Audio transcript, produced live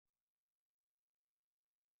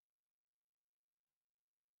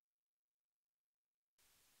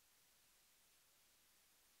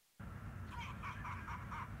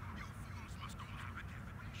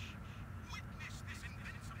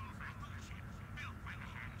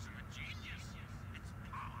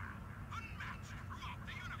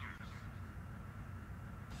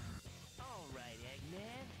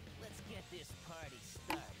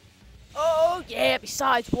Oh yeah,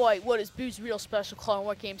 besides White, what is Boo's real special claw and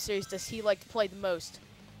what game series does he like to play the most?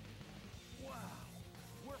 Wow,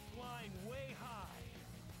 we're flying way high.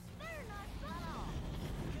 Better not fall.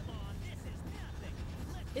 Come on, this is nothing.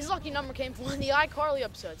 Let's His lucky number came from one of the iCarly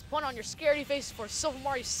episodes. Put on your scaredy faces for Silver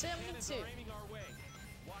Mario 72. cannons are aiming our way.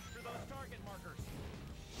 Watch for those target markers.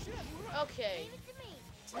 Okay, Leave it to me.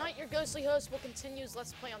 tonight your ghostly host will continue his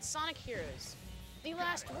Let's Play on Sonic Heroes, the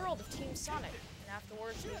last world of Team Sonic. And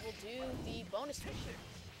afterwards, we will do the bonus mission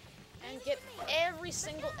and get every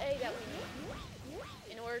single A that we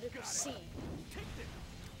need in order to proceed.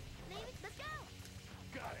 Leave it. Let's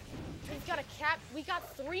go. Got it. We've got we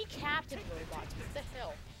got 3 captain robots. What the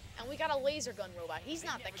hell? And we got a laser gun robot. He's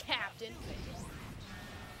not the captain.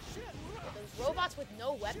 Those robots with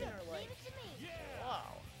no weapon are like, Leave it to me.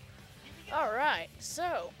 wow. All right,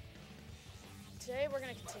 so today we're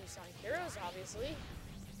gonna continue Sonic Heroes. Obviously,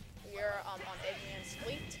 we are on Eggman's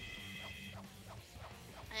fleet,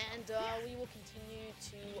 and we will continue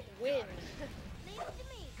to win. Leave it to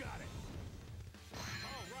me. Got it.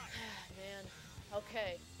 All right. Man,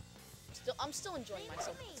 okay. I'm still enjoying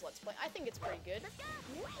myself with this Let's Play. I think it's pretty good. Let's go.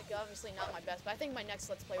 Like, obviously not my best, but I think my next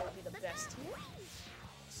Let's Play will be the best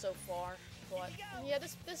so far. But yeah,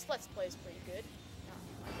 this Let's Play is pretty good. Not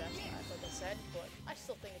my best, like I said, but I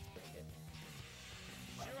still think it's pretty good.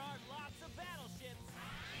 There are lots of battleships.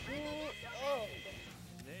 Oh,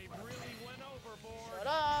 They really went overboard. shut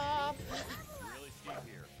up! Really steep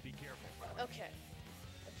here. Be careful. Okay,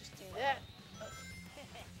 I'll just do that.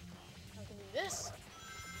 I can do this.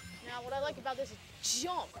 Now, what I like about this is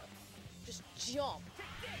jump. Just jump.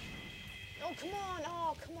 Oh, come on.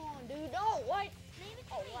 Oh, come on, dude. Oh, what? Leave it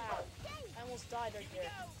to Oh, me. wow. I almost died right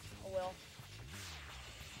there. Oh, well.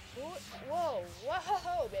 Whoa.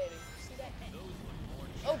 Whoa, baby. See that?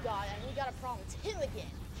 Oh, God, and we got a problem. It's him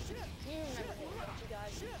again. You remember him, don't you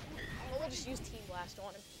guys? Well, we'll just use Team Blast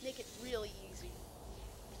on him. Make it really easy.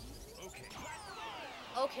 Okay.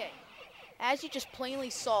 Okay. As you just plainly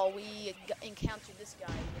saw, we encountered this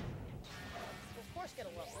guy again. So of course, get a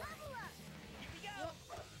level. Yep.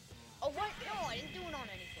 Oh, what? No, I didn't do it on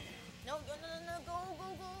anything. No, go.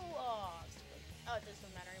 Oh, it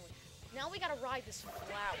doesn't matter anyway. Now we gotta ride this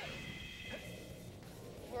flower.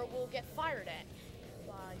 Or we'll get fired at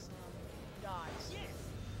by some guys.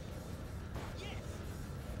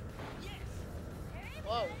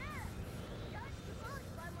 Whoa.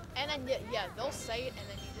 And then, yeah, they'll say it, and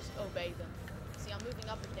then you just obey them. See, I'm moving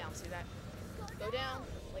up and down. See that? Go down,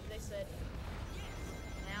 like they said.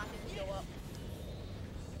 Now I can go up.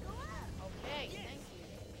 Okay, thank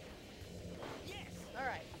you.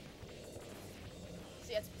 Alright.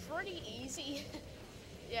 See, it's pretty easy.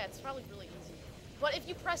 Yeah, it's probably really easy. But if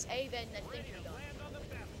you press A, then I think you're done. Land on the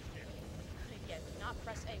battleship. Yeah, do not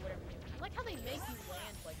press A, whatever you do. I like how they make you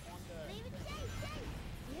land, like, on the... Leave it to me.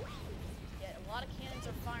 Yeah, a lot of cannons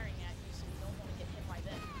are firing at you, so you don't want to get hit by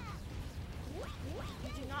them.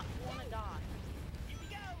 You do not want to die. Here we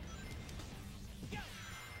go. Go.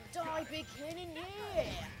 Die, big cannon, yeah!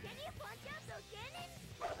 Can you punch out those cannons?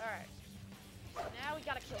 Alright. Now we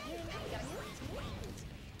gotta kill him, and we gotta kill his teammates.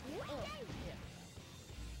 Yeah.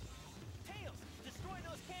 Tails, destroy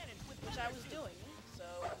those cannons with Which I was doing, so...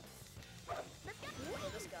 Let's go.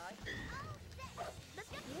 Kill this guy. Let's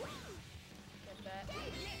go. Get that.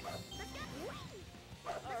 Let's go.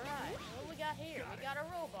 Alright, what do we got here? We got a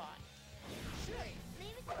robot. Straight.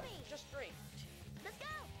 Leave it to me. Just straight. Let's go.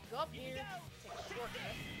 Go up here, take a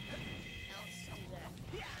shortcut. Now let's do that.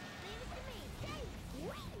 Leave it to me.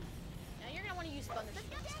 Now you're gonna want to use thunder to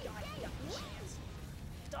get this guy. He got no chance.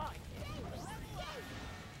 Die.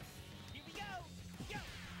 Here we go. Go.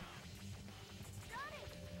 Sonic,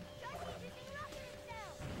 try using rocket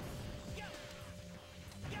itself. Go.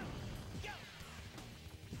 Go. Go.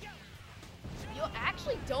 Go. You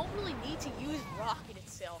actually don't really need to use rocket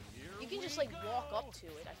itself. You can just like walk up to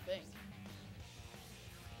it, I think.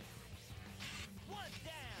 One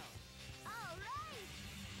down. All right.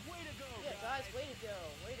 Way to go, Yeah, guys, way to go.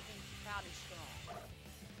 Way to be proud and strong.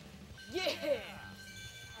 Yeah!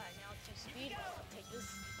 Alright, now let's use speed. Take this.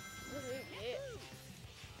 Woohoo, yeah.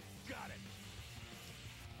 Got it.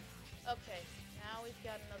 Okay, now we've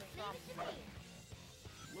got another problem. Leave it to me.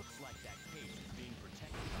 Looks like that cage is being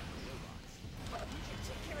protected by the robots. We should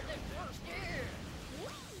take care of that first, yeah!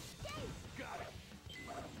 Got it.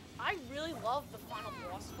 I really love the final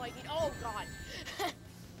boss fight. Oh god!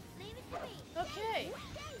 Leave it to me. Okay.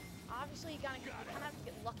 Obviously, you kind of have to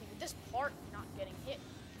get lucky with this part not getting hit.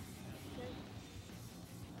 Okay.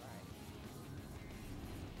 Alright.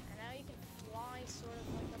 And now you can fly sort of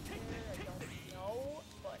like up here. I don't know,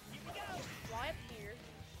 but just fly up here.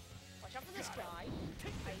 Watch out for this guy.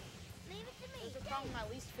 Leave it to me. probably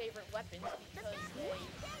my least favorite weapons because they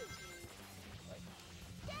tend to, like,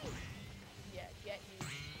 yeah, get you a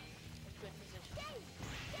good position.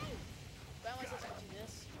 But unless I do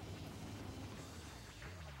this.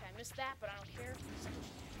 Okay, I missed that, but I don't care.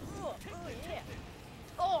 Oh, yeah.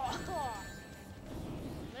 Oh, I'm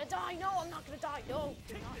gonna die. No, I'm not gonna die. No,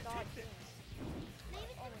 do not die, please.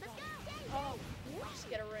 Oh my god. Oh, just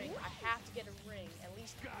get a ring. I have to get a ring, at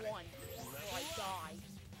least one, before I die.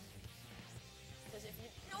 Because if you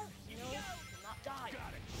no, do not die.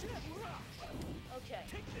 Okay,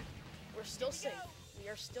 we're still safe. We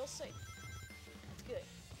are still safe. That's good.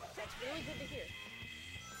 That's really good to hear.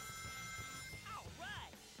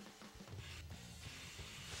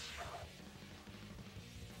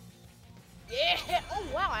 Yeah! Oh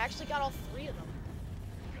wow, I actually got all 3 of them.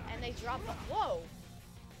 And they dropped the whoa!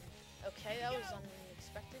 Okay, that was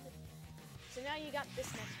unexpected. So now you got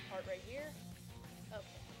this next part right here.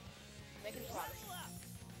 Okay. Making progress.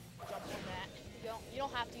 Jump on that. You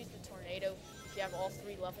don't have to use the tornado if you have all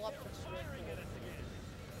 3 level up, which is really cool.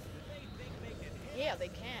 Yeah, they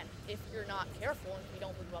can, if you're not careful and if you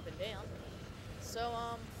don't move up and down. So,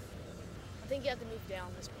 I think you have to move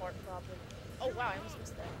down this part probably. Oh wow, I almost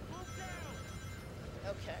missed that.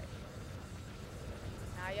 Okay.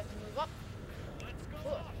 Now you have to move up.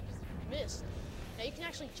 Cool. Missed. Now you can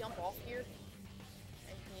actually jump off here,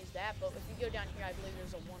 and you can use that, but if you go down here, I believe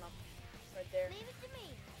there's a 1-up right there. Leave it to me.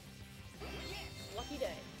 Lucky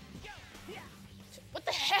day. What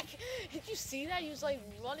the heck? Did you see that? He was like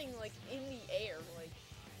running like in the air. Like,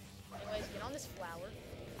 anyways, get on this flower.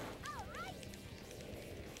 All right.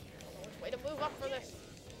 I don't know which way to move up for this.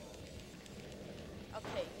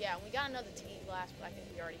 Okay, yeah, we got another team glass, but I think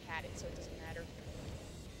we already had it, so it doesn't matter.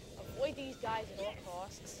 Avoid these guys at all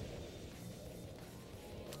costs.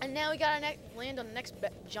 And now we gotta land on the next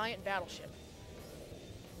giant battleship.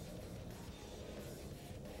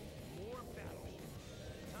 More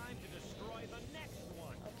battleships. Time to destroy the next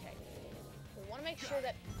one. Okay. We want to make sure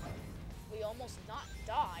that we almost not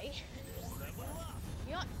die. Level up.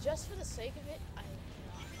 You know, just for the sake of it, I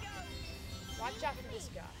watch out for this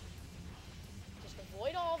guy. Just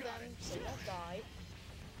avoid all of them so you don't die.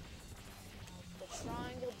 The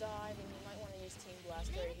triangle dive, and you might want to use Team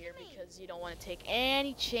Blast right here because you don't want to take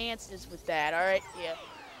any chances with that. All right, yeah.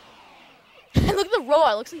 Look at the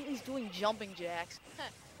robot. Looks like he's doing jumping jacks.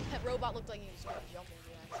 That robot looked like he was doing jumping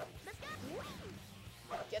jacks.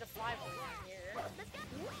 Get a 5 here.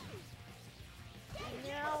 And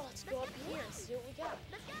now let's go up here and see what we got.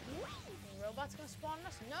 Any robots gonna spawn on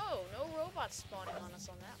us? No, no robots spawning on us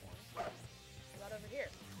on that one. What about over here?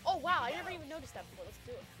 Oh wow, I never even noticed that before. Let's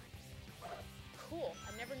do it. Cool.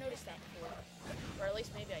 I never noticed that before. Or at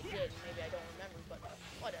least maybe I did, and maybe I don't remember, but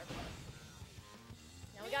whatever.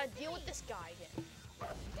 Now we gotta deal with this guy again.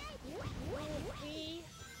 He will be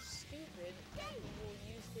stupid, and he will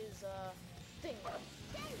use his, thing.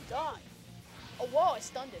 Die. Oh, whoa, I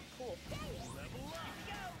stunned him. Cool.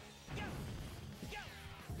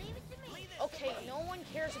 Leave it to me. Okay, no one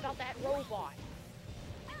cares about that robot.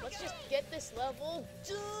 Let's just get this level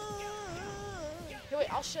done. Here,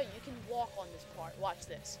 wait, I'll show you. You can walk on this part. Watch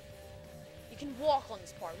this. You can walk on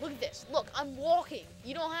this part. Look at this. Look, I'm walking.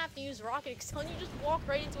 You don't have to use rocket excel. You just walk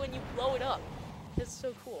right into it and you blow it up. It's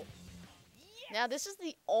so cool. Now, this is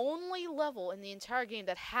the only level in the entire game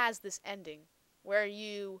that has this ending. Where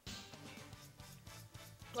you...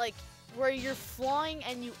 like, where you're flying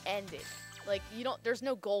and you end it. Like, you don't... there's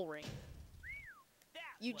no goal ring.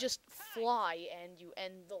 You just fly and you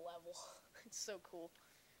end the level. It's so cool.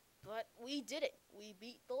 But we did it. We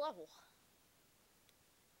beat the level.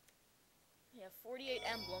 We have 48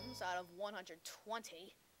 emblems out of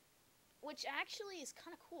 120. Which actually is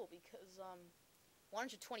kind of cool because,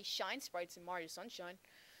 120 shine sprites in Mario Sunshine.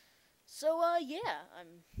 So, yeah,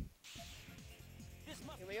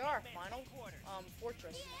 here we are, final,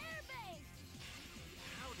 fortress.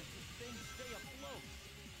 How does this thing stay afloat?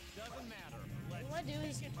 Doesn't matter. What you want to do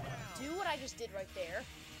is do what I just did right there.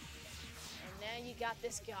 And now you got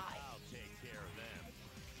this guy. I'll take care of them.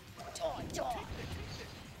 Die, die.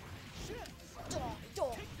 Die,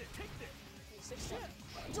 die. 6, 7.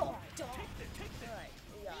 Die, die. Alright,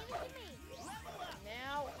 we got it.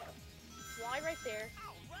 Now, fly right there.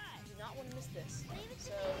 Do not want to miss this.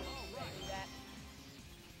 So, do that.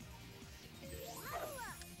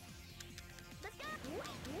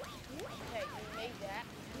 Okay, we made that.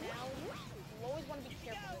 Now, you always want to be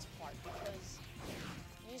careful in this part because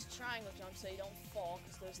use triangle jump so you don't fall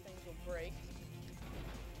because those things will break.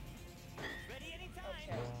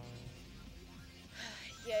 Okay.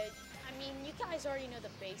 Yeah, I mean, you guys already know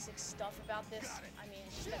the basic stuff about this. I mean,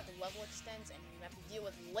 it's just that the level extends and you have to deal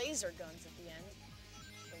with laser guns at the end.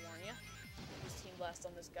 Blast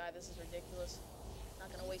on this guy. This is ridiculous.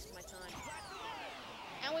 Not gonna waste my time.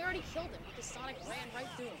 And we already killed him because Sonic ran right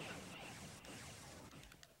through him.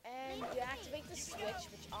 And you activate the switch,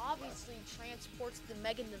 which obviously transports the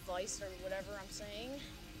Mega device or whatever I'm saying.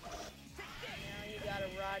 Now you gotta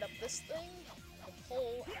ride up this thing, the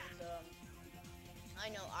pole, and I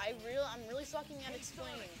know I'm really sucking at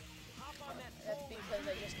explaining. That's because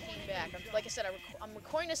I just came back. Like I said, I'm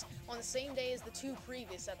recording this on the same day as the 2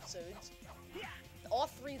 previous episodes. All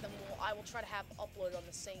 3 of them I will try to have uploaded on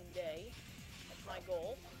the same day. That's my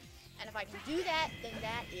goal. And if I can do that, then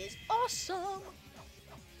that is awesome.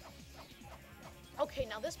 Okay,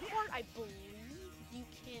 now this part, I believe you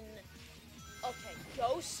can... Okay,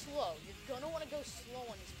 go slow. You're gonna want to go slow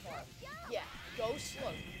on this part. Yeah, go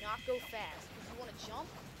slow. Do not go fast. Because you want to jump,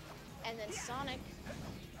 and then Sonic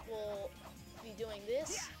will be doing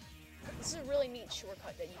this. This is a really neat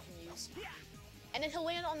shortcut that you can use. And then he'll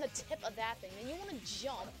land on the tip of that thing. Then you want to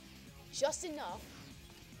jump just enough,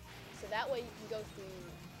 so that way you can go through...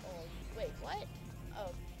 Oh, wait, what?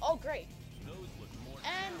 Oh, great.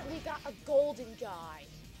 And we got a golden guy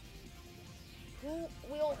who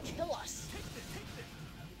will kill us.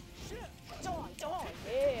 Die.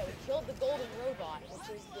 Yeah, we killed the golden robot, which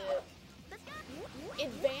is the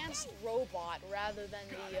advanced robot rather than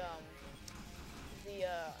the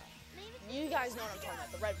you guys know what I'm talking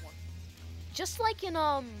about, the red one. Just like in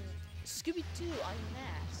Scooby-Doo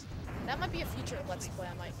Unmasked. That might be a future Let's Play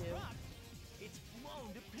I might do.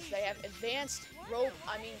 They have advanced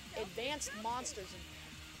monsters.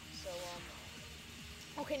 So,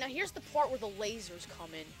 okay, now here's the part where the lasers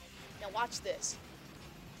come in. Now watch this.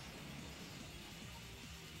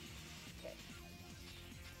 Okay.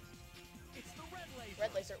 It's the red laser.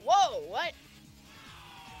 Red laser. Whoa, what?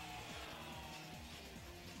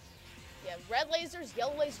 Yeah, red lasers,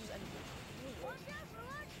 yellow lasers, and blue lasers.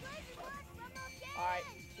 Alright,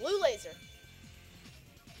 blue laser.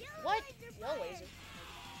 What? Yellow laser.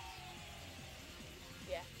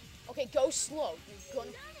 Yeah. Okay, go slow. You're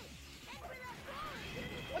gonna...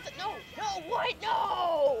 What the? No! No! What? No!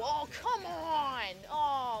 Oh, come on!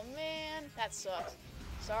 Oh, man. That sucks.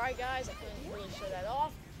 Sorry, guys. I couldn't really show that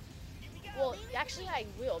off. Well, actually, I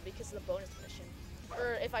will because of the bonus mission.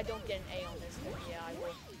 Or if I don't get an A on this, then yeah, I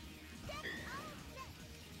will.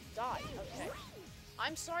 Die. Okay.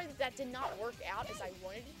 I'm sorry that did not work out as I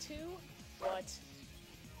wanted it to, but...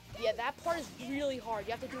 Yeah, that part is really hard.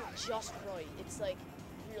 You have to do it just right. It's, like,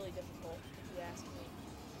 really difficult, if you ask me.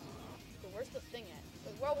 So where's the thing at?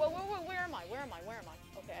 Wait, where am I? Where am I?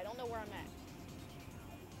 Okay, I don't know where I'm at.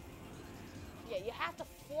 Yeah, you have to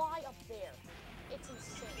fly up there. It's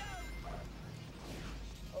insane.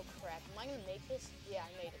 Oh, crap. Am I gonna make this? Yeah,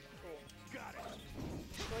 I made it. Cool. Got it.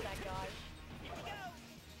 Destroy that guy.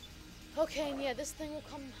 Okay, and yeah, this thing will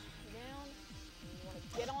come down. And you want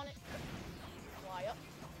to get on it. Fly up.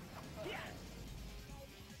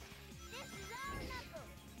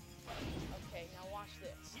 Okay, now watch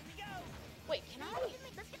this. Wait, can I?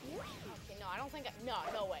 Okay, no, I don't think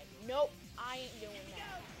no way. Nope, I ain't doing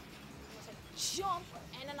that. Unless I jump,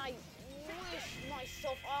 and then I wish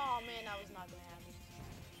myself, oh man, that was not gonna happen.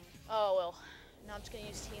 Oh well, now I'm just gonna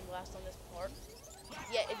use Team Blast on this part.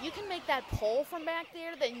 Yeah, if you can make that pole from back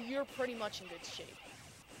there, then you're pretty much in good shape.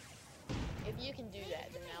 If you can do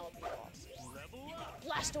that, then that would be awesome.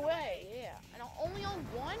 Blast away, yeah. And only on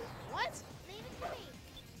one? What? Leave it to me.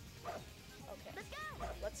 Okay. Let's go.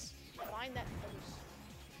 Let's find that hose.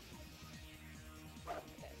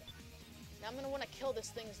 Okay. Now I'm gonna want to kill this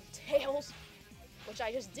thing's tails, which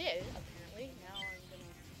I just did, apparently. Now I'm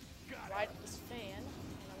gonna ride up this fan, and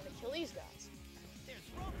I'm gonna kill these guys. There's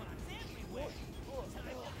robots everywhere.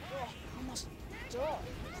 Almost died.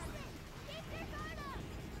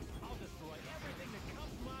 I'll destroy everything that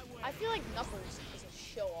comes my way. I feel like Knuckles is a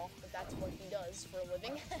show-off, but that's what he does for a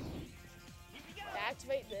living.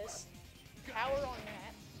 Activate this. Power on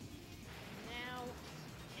that. Now,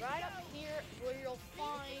 right up here where you'll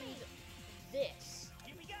find this.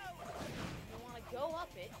 Here we go. You want to go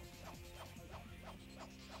up it.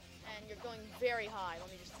 And you're going very high, let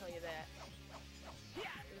me just tell you that.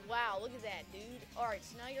 Wow, look at that, dude. Alright,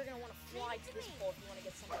 so now you're going to want to fly to this pole if you want to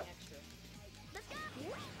get something extra. Let's go.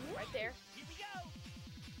 Right there. Here we go.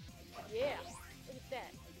 Yeah, look at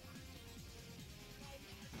that.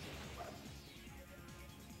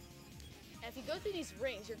 And if you go through these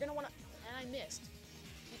rings, you're going to want to... And I missed.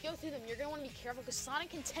 If you go through them, you're going to want to be careful because Sonic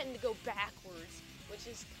can tend to go backwards, which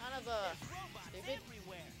is kind of stupid.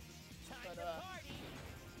 Everywhere. But,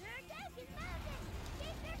 They're attacking Mountain.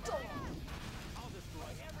 Keep their guard up. I'll destroy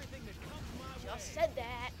everything that comes my way. Just said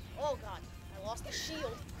that. Oh, God. I lost the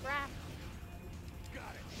shield. Crap.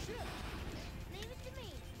 Got it. Leave it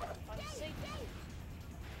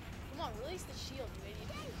Release the shield, you idiot.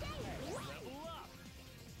 Level up.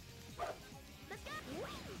 Let's go.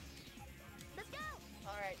 Let's go.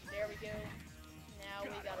 Alright, there we go. Now we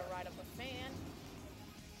gotta ride up a fan.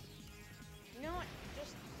 You know what?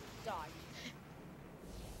 Just die.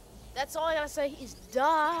 That's all I gotta say is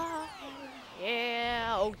die.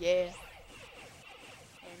 Yeah, oh yeah.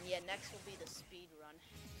 And yeah, next will be the speed run.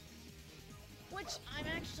 Which I'm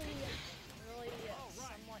actually really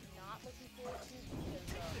somewhat not looking forward to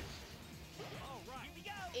because All right. Here we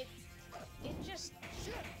go. it just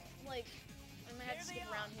like I might have to skip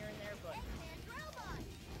around here and there, but Eggman's robot.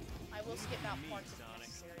 I will skip out Me, parts if Sonic.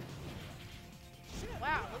 necessary.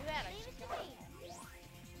 Wow, look at that! I Leave just it got to me.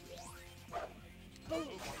 boom.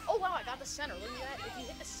 Oh wow, I got the center. Look at that! If you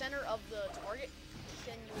hit the center of the target,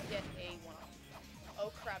 then you will get a 1-up.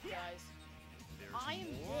 Oh crap, guys! There's I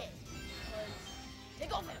am more. dead because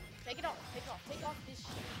take off him. Take it off. Take off this shit.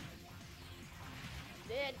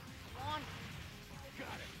 Dead. Come on.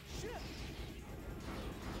 Got it.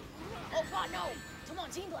 Oh god, no! Come on,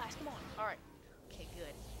 Team Blast, come on. Alright. Okay,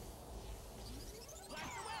 good.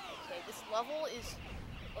 Okay, this level is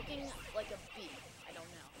looking like a B. I don't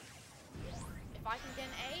know. If I can get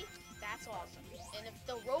an A, that's awesome. And if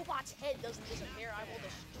the robot's head doesn't disappear, I will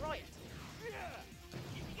destroy it.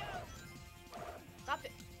 Stop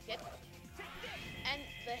it. Get. And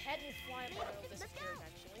the head will fly up and it'll disappear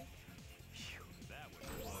eventually. That was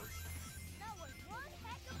close. That was one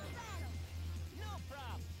heck of a battle. No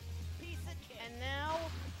problem. Piece of cake. And now,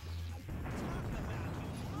 Talk about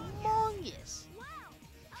humongous. Wow.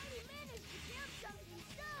 Odie managed to build something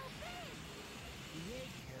so big. the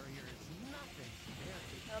egg carrier is nothing compared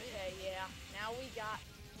to Okay, yeah. Now we got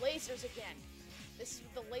lasers again. This is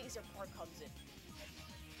where the laser part comes in.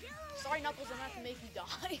 Sorry, Knuckles, I'm gonna have to make you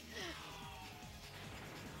die.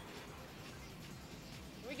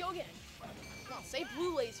 Here we go again. Come on, say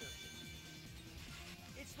blue laser.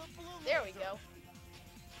 It's the blue. There we go.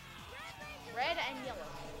 Red and yellow.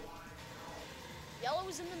 Yellow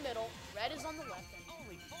is in the middle, red is on the left. And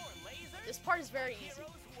Only 4 lasers. this part is very easy.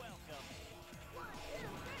 Heroes welcome. 1, 2, 3,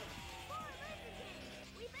 4 laser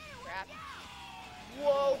beams. We better Crap. watch out.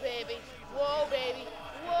 Whoa, baby. Whoa, baby.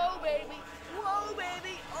 Whoa, baby. Whoa,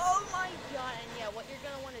 baby. Oh my god. And yeah, what you're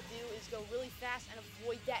going to want to do is go really fast and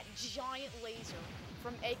avoid that giant laser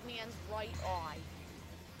from Eggman's right eye.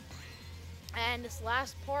 And this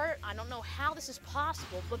last part, I don't know how this is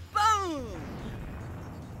possible, but boom!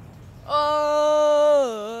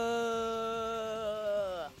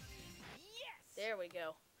 Oh! Yes. There we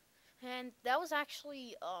go. And that was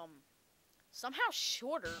actually, somehow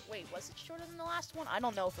shorter. Wait, was it shorter than the last one? I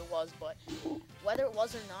don't know if it was, but whether it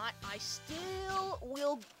was or not, I still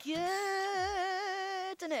will get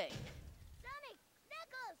an A. Sonic,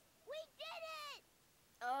 Knuckles, we did it.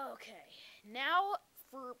 Okay, now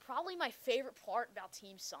for probably my favorite part about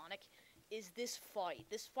Team Sonic is this fight.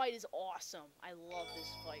 This fight is awesome. I love this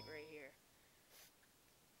fight right here.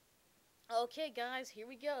 Okay, guys, here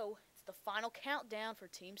we go. It's the final countdown for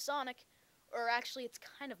Team Sonic. Or actually, it's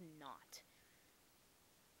kind of not.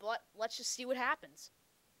 But let's just see what happens.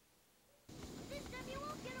 This time you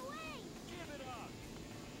won't get away. Give it up.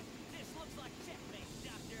 This looks like checkmate,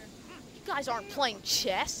 Doctor. You guys aren't playing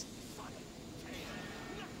chess.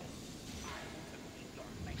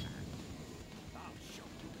 I'll show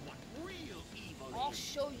you what real evil I'll is.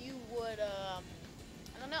 show you what,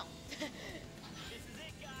 I don't know. This is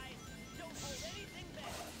it, guys. Don't hold anything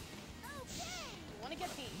back. Okay. You want to get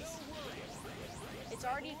these. No worries. It's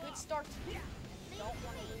already a good start. You don't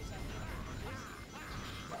want to lose any.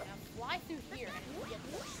 Now fly through here and you'll get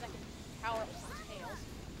the second power up from Tails.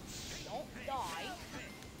 Don't die.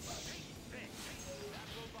 That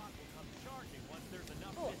robot will come charging once there's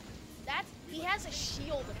enough Cool. distance. That's he has a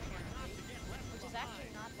shield apparently, which is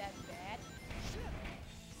actually not that bad.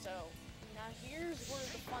 So now here's where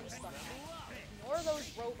the fun stuff happens. Ignore those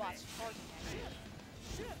robots charging at you.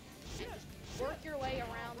 And just work your way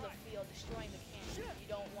around the field, destroying the cannon. You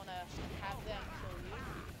don't want to have them kill you.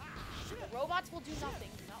 The robots will do nothing.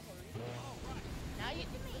 Do not worry. Now you,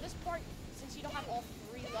 for this part, since you don't have all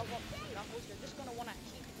 3 level up Knuckles, you're just gonna want to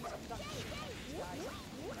keep these abductions guys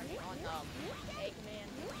on Eggman.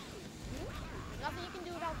 There's nothing you can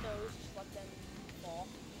do about those. Just let them fall.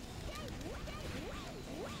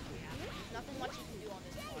 There's nothing much you can do on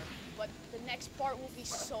this part, but the next part will be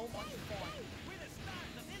so much fun. We're the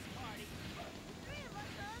stars of this party.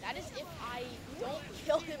 That is if I don't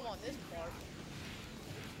kill him on this part.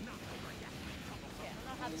 Okay, I don't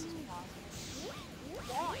know how this is possible.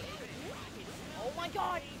 Why? Oh my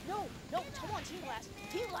god! No! No! Come on, Team Blast!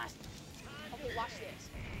 Team Blast! Okay, watch this.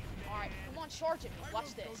 Alright, come on, charge it.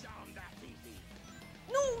 Watch this.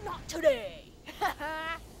 No, not today!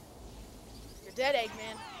 You're dead,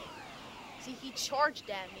 Eggman. See, he charged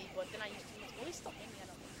at me, but then I used to... Well, he still hit me at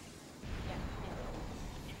him. Yeah,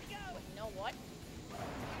 he did. But you know what?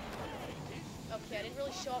 Okay, I didn't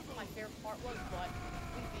really show off what my favorite part was, but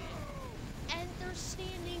we beat it. And they're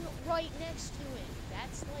standing right next to him.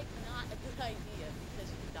 That's, like, not a good idea, because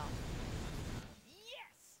you die.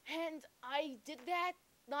 Yes! And I did that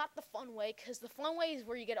not the fun way, because the fun way is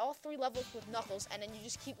where you get all 3 levels with Knuckles, and then you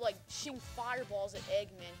just keep, like, shooting fireballs at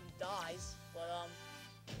Eggman, who dies. But,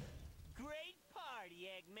 Great party,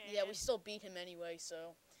 Eggman. yeah, we still beat him anyway,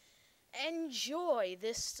 so... Enjoy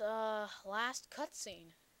this, last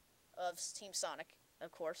cutscene of Team Sonic,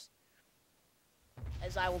 of course.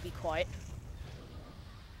 As I will be quiet.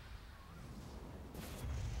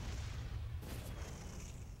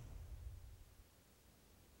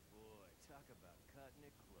 Boy, talk about cutting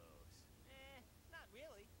it close. Not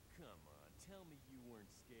really. Come on, tell me you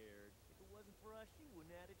weren't scared. If it wasn't for us, you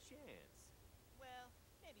wouldn't have had a chance. Well,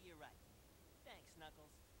 maybe you're right. Thanks,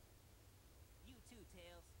 Knuckles. You too,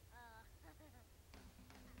 Tails.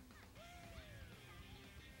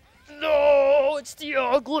 No, it's the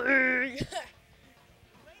ugly! Later,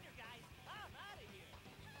 guys. I'm out of here.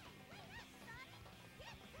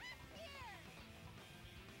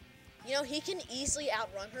 You know, he can easily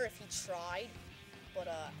outrun her if he tried, but,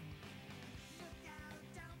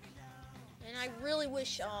 and I really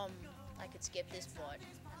wish, I could skip this, but,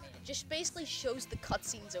 I mean, it just basically shows the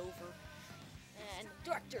cutscenes over. And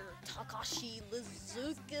director Takashi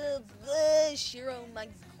Lizuka, Shiro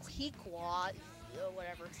Mahikwa,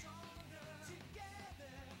 whatever.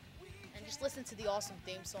 And just listen to the awesome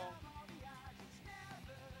theme song.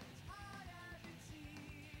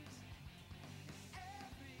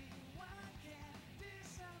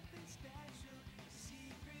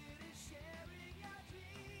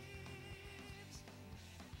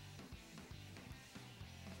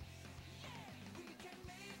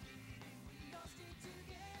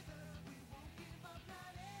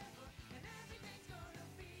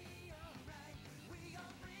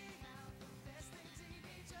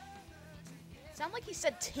 Sound like he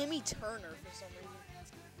said Timmy Turner for some reason.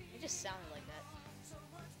 It just sounded like that.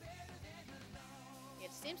 Yeah,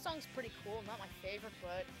 the theme song's pretty cool. Not my favorite,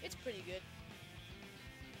 but it's pretty good.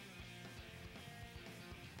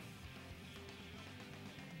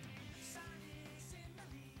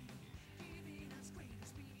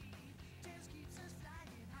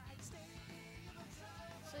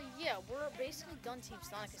 So yeah, we're basically done Team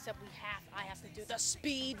Sonic, except I have to do the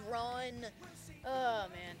speed run. Oh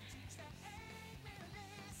man.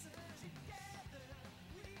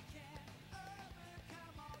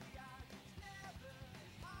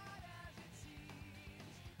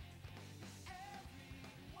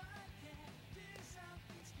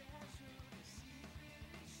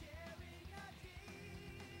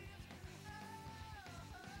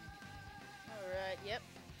 Yep.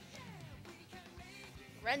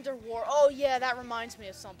 Render War. Oh, yeah, that reminds me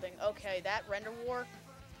of something. Okay, that Render War.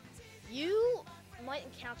 You might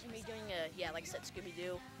encounter me doing a, yeah, like I said,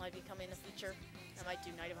 Scooby-Doo might be coming in the future. I might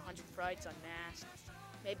do Night of 100 Frights Unmasked.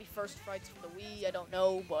 Maybe First Frights for the Wii, I don't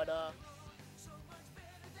know, but,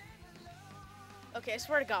 okay, I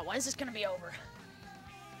swear to God, when is this gonna be over?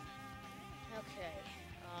 Okay,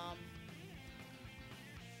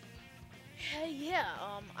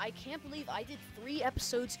 I can't believe I did 3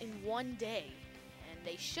 episodes in one day. And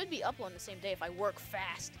they should be uploading the same day if I work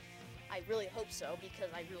fast. I really hope so,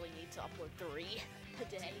 because I really need to upload 3 a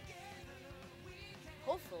day.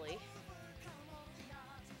 Hopefully.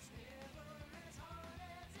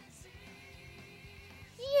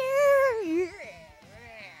 Yeah.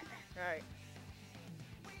 Alright.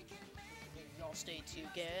 Y'all stay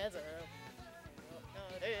together.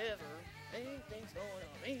 Not ever. Anything's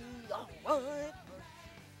going on. Alright.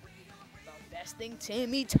 The best thing,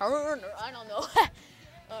 Timmy Turner. I don't know.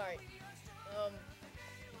 Alright.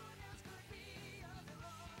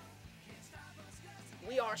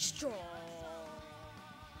 We are strong.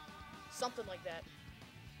 Something like that.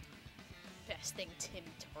 Best thing,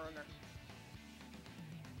 Timmy Turner.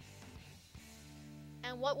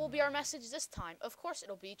 And what will be our message this time? Of course,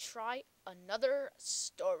 it'll be try another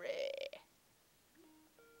story.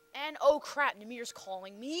 And oh crap, Namir's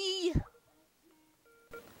calling me.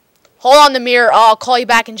 Hold on, Namir. I'll call you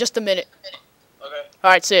back in just a minute. Okay.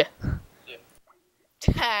 Alright, see ya.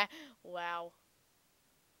 Yeah. Wow.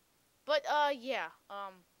 But, yeah,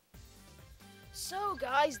 so,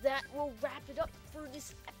 guys, that will wrap it up for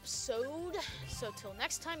this episode. So, till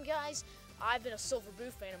next time, guys, I've been a Silver Boo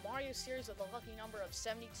fan of Mario series with a lucky number of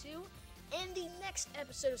 72. in the next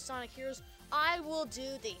episode of Sonic Heroes, I will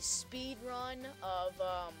do the speed run of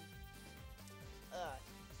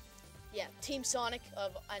Team Sonic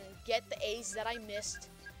and get the A's that I missed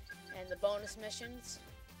and the bonus missions.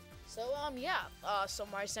 So so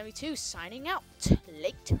Mario 72 signing out.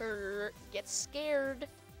 Later. Get scared.